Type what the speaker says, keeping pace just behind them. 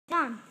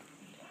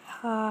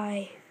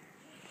Hi.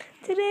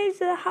 Today's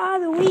the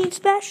Halloween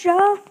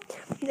special.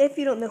 If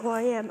you don't know who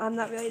I am, I'm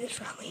not really this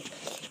Halloween.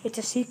 It's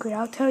a secret.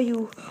 I'll tell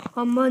you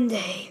on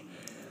Monday.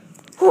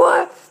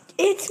 What?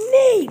 It's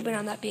me! But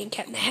I'm not being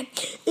kept mad.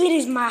 It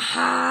is my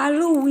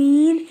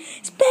Halloween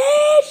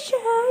special.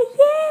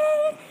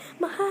 Yeah!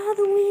 My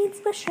Halloween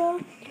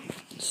special.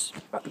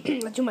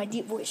 I'll do my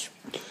deep voice.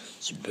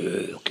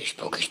 Spooky,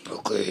 spooky,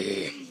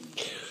 spooky.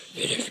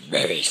 It is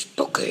very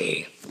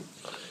spooky.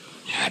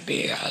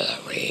 Happy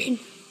Halloween.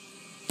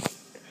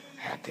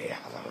 Happy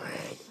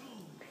Halloween.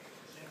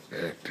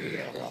 Happy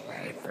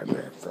Halloween from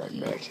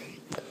Information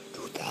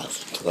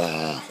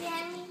 2012.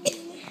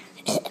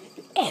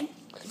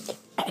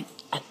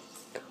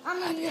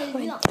 Happy Halloween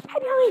from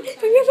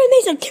your friend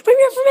Mason. From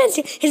your friend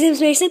Mason. His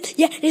name's Mason.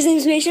 Yeah, his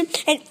name's Mason.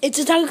 And it's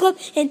a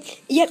Thetacoclub. And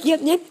yep.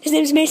 His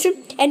name's Mason.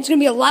 And it's gonna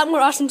be a lot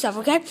more awesome stuff.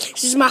 Okay.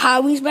 This is my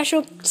Halloween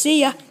special.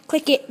 See ya.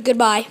 Click it.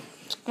 Goodbye.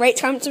 Rate,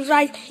 comment,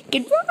 subscribe.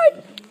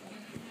 Goodbye.